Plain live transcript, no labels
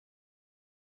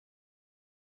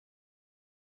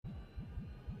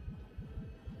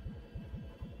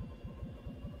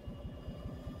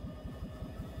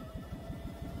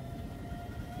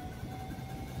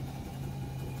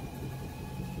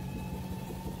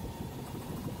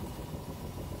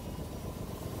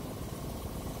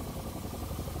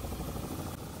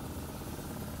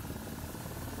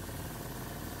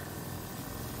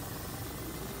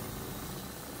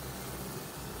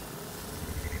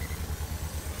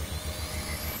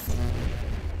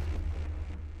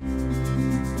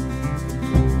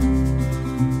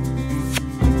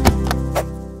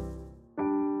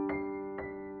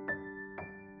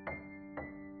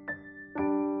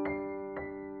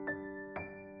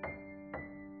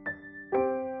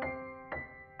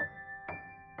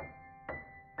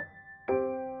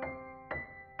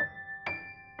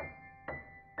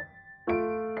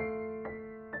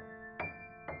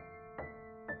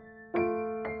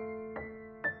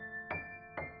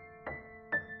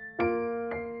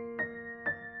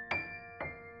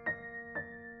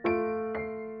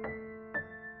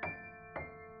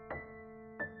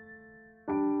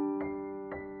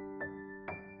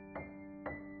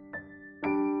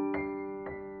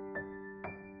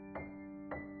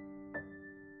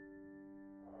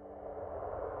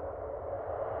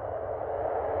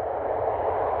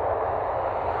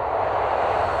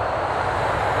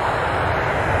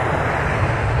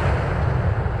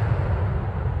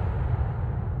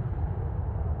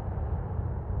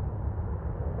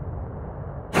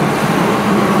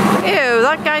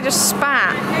That guy just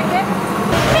spat.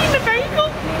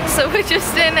 So we're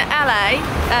just in LA.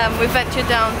 We've ventured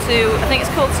down to, I think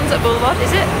it's called Sunset Boulevard,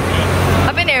 is it?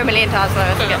 I've been here a million times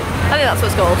now, I forget. I think that's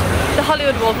what it's called. The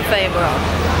Hollywood Walk of Fame we're on.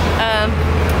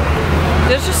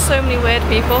 There's just so many weird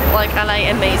people, like LA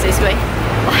amazes me.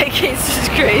 Like, it's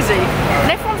just crazy.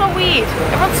 And everyone's on weed.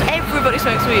 Everybody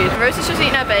smokes weed. Rose is just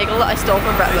eating her bagel that I stole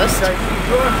from breakfast.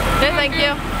 No thank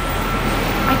you.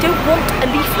 I don't want a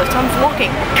leaflet, I'm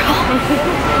vlogging.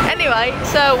 God. Anyway,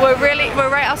 so we're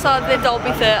right outside the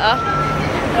Dolby Theatre.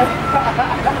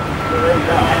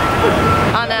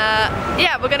 And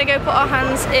yeah, we're gonna go put our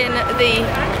hands in the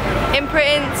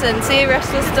imprints and see the rest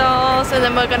of the stars, and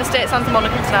then we're gonna stay at Santa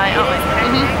Monica tonight, aren't we?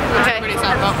 Okay. I'm really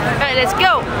excited about that. Right, let's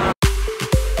go.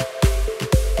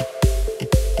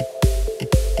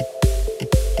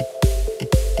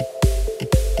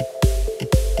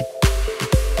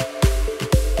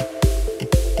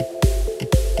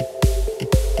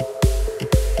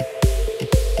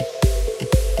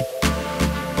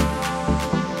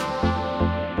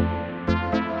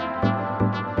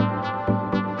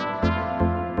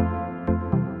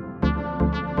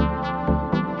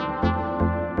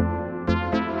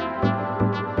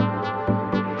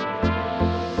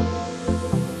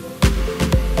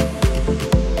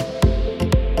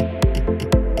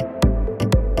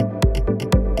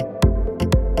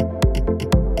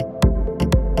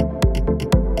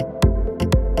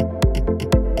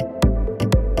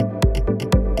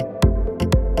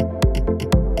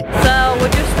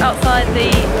 Outside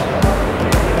the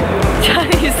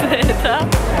Chinese theatre,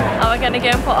 and we're going to go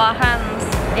and put our hands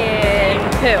in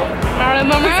who? Marilyn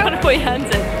Monroe? We're going to put your hands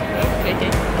in. Okay.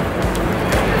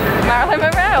 Marilyn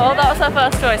Monroe? Oh, that was her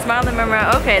first choice. Marilyn Monroe.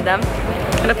 Okay then.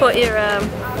 I'm going to put your,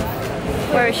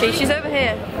 where is she? She's over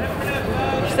here.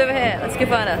 She's over here. Let's go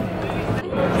find her.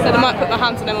 So I might put my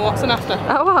hands in Emma Watson after.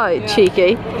 Oh, right, yeah.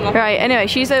 Cheeky. Right, anyway,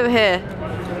 she's over here.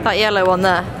 That yellow one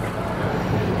there.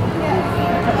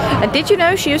 And did you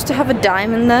know she used to have a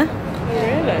diamond there?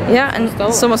 Really? Yeah, and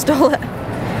someone stole it.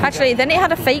 Actually, then it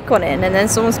had a fake one in, and then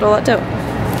someone stole it too.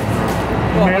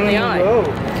 What, on the eye?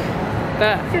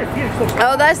 There.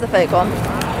 Oh, there's the fake one.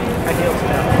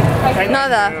 No,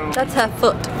 there. That's her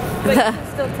foot. There.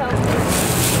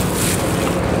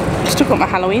 Still got my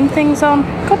Halloween things on.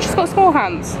 God, she's got small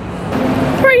hands.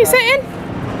 Where are you sitting?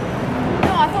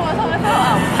 No, I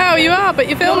thought. Oh, you are, but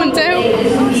you're filming too.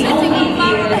 I'm sitting on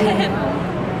Marilyn.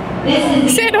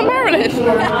 Sitting on Marilyn?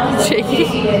 Cheeky.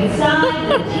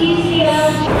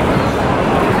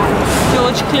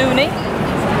 George Clooney.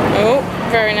 Oh,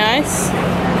 very nice.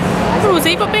 Oh, has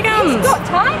he got big hands? He's got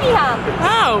tiny hands.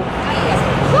 Oh.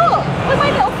 Look, with my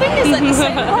little fingers look the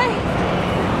same way.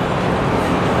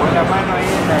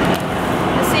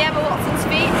 Let's see Emma Watson's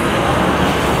feet.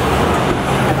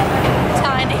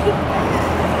 Tiny.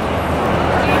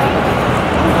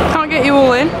 Can't get you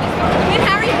all in. With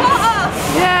Harry Potter.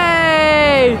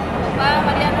 Yay! Wow,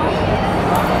 Mariano.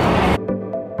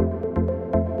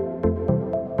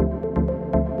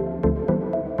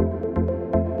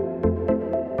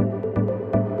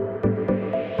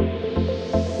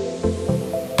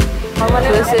 So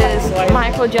this is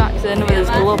Michael Jackson with his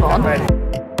glove on.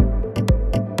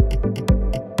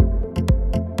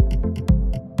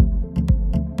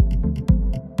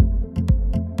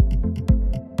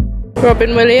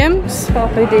 Robin Williams.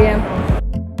 Carpe diem.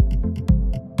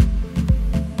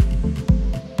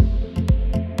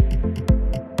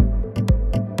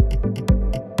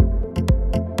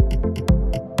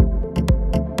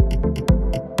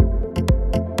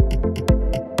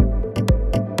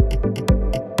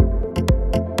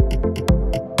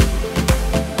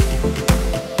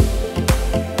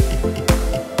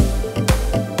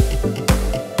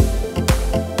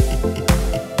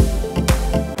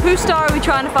 star are we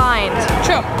trying to find?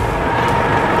 Trump.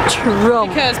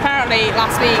 Trump. Because apparently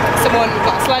last week someone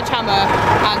got a sledgehammer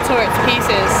and tore it to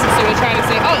pieces, so we're trying to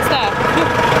see. Oh, it's there.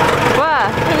 Where?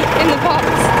 In the box.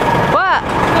 Where?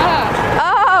 There.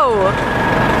 Oh!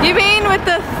 You mean with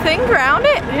the thing around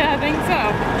it? Yeah, I think so.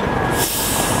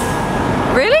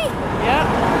 Really? Yeah.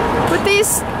 With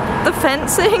the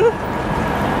fencing?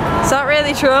 Is that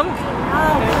really Trump?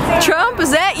 Oh. Trump,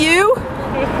 is that you?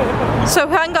 So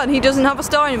hang on, he doesn't have a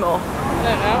star anymore? I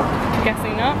don't know. I'm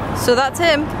guessing not. So that's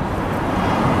him.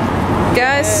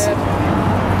 Guys.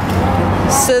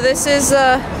 So this is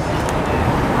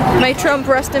may Trump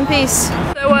rest in peace.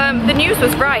 So the news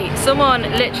was right. Someone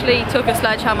literally took a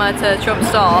sledgehammer to Trump's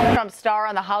star. Trump's star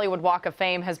on the Hollywood Walk of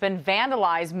Fame has been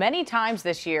vandalized many times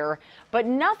this year, but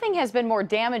nothing has been more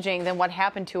damaging than what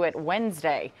happened to it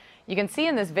Wednesday. You can see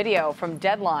in this video from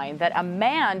Deadline that a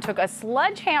man took a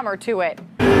sledgehammer to it.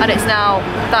 And it's now,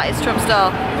 that is Trump's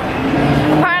star.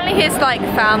 Apparently his like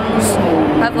fans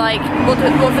have like, what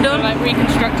have they done? Like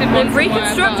reconstructed one. They've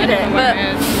reconstructed it, but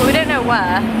we don't know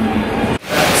where.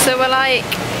 So we're like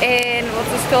in, what's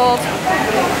this called?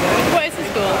 What is this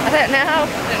called? I don't know.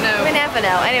 I don't know. We never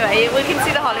know. Anyway, we can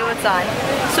see the Hollywood sign.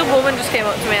 Some woman just came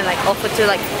up to me and like offered to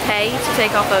like pay to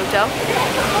take our photo.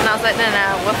 And I was like, no,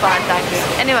 we're fine, thanks.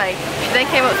 Anyway, she then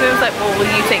came up to me and was like, well, will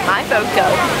you take my photo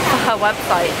for her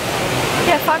website?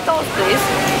 Yeah, $5 please.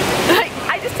 Like,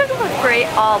 I just took her for free,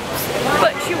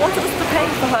 but she wanted us to pay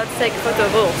for her to take a photo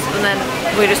of us, and then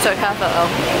we just took her photo.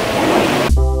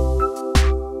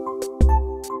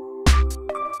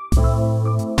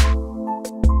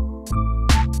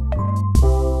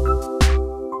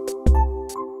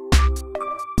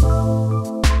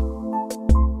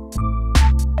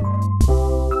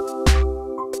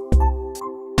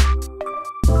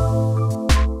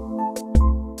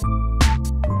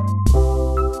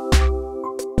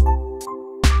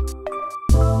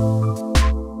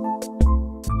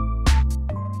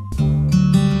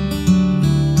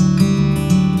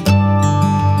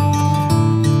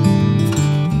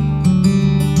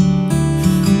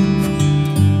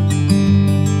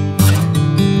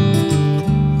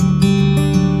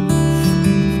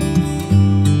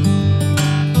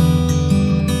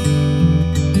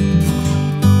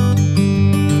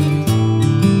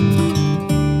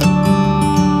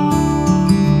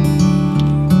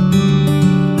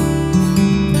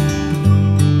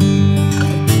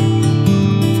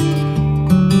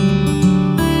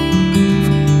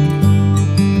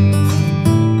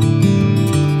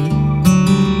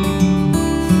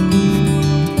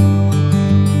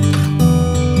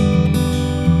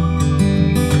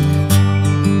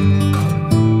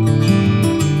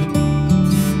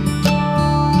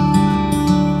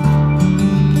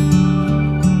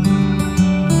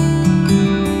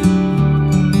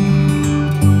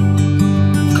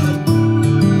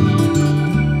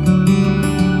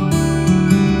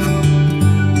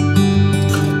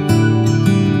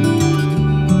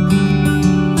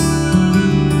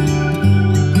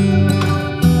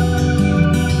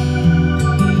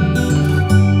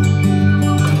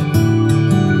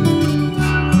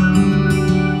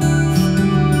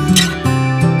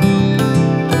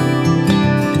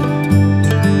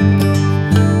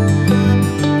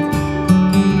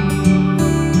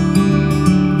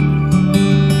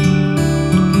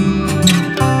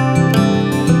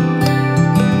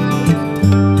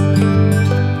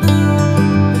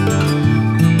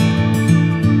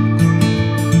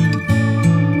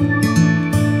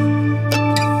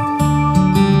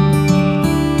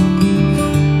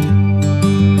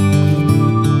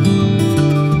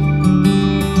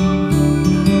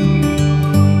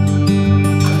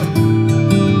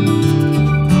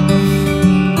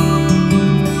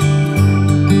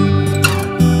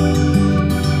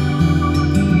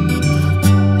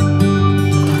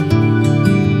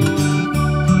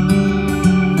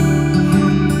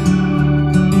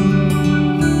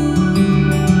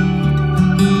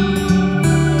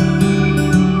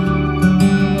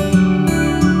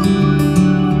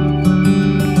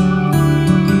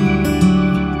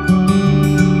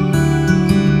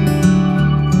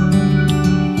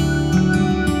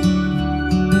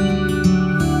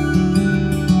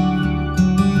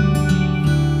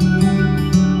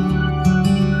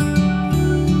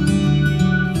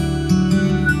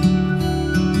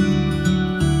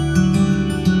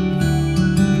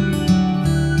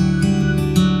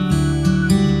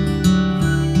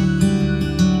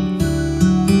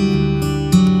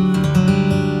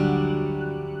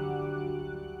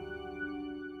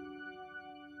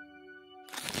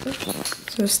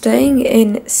 So we're staying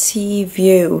in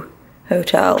Seaview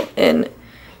Hotel in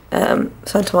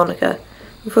Santa Monica.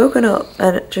 We've woken up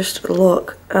and just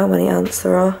look how many ants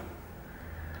there are.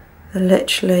 They're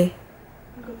literally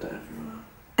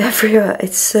everywhere.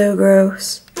 It's so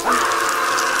gross.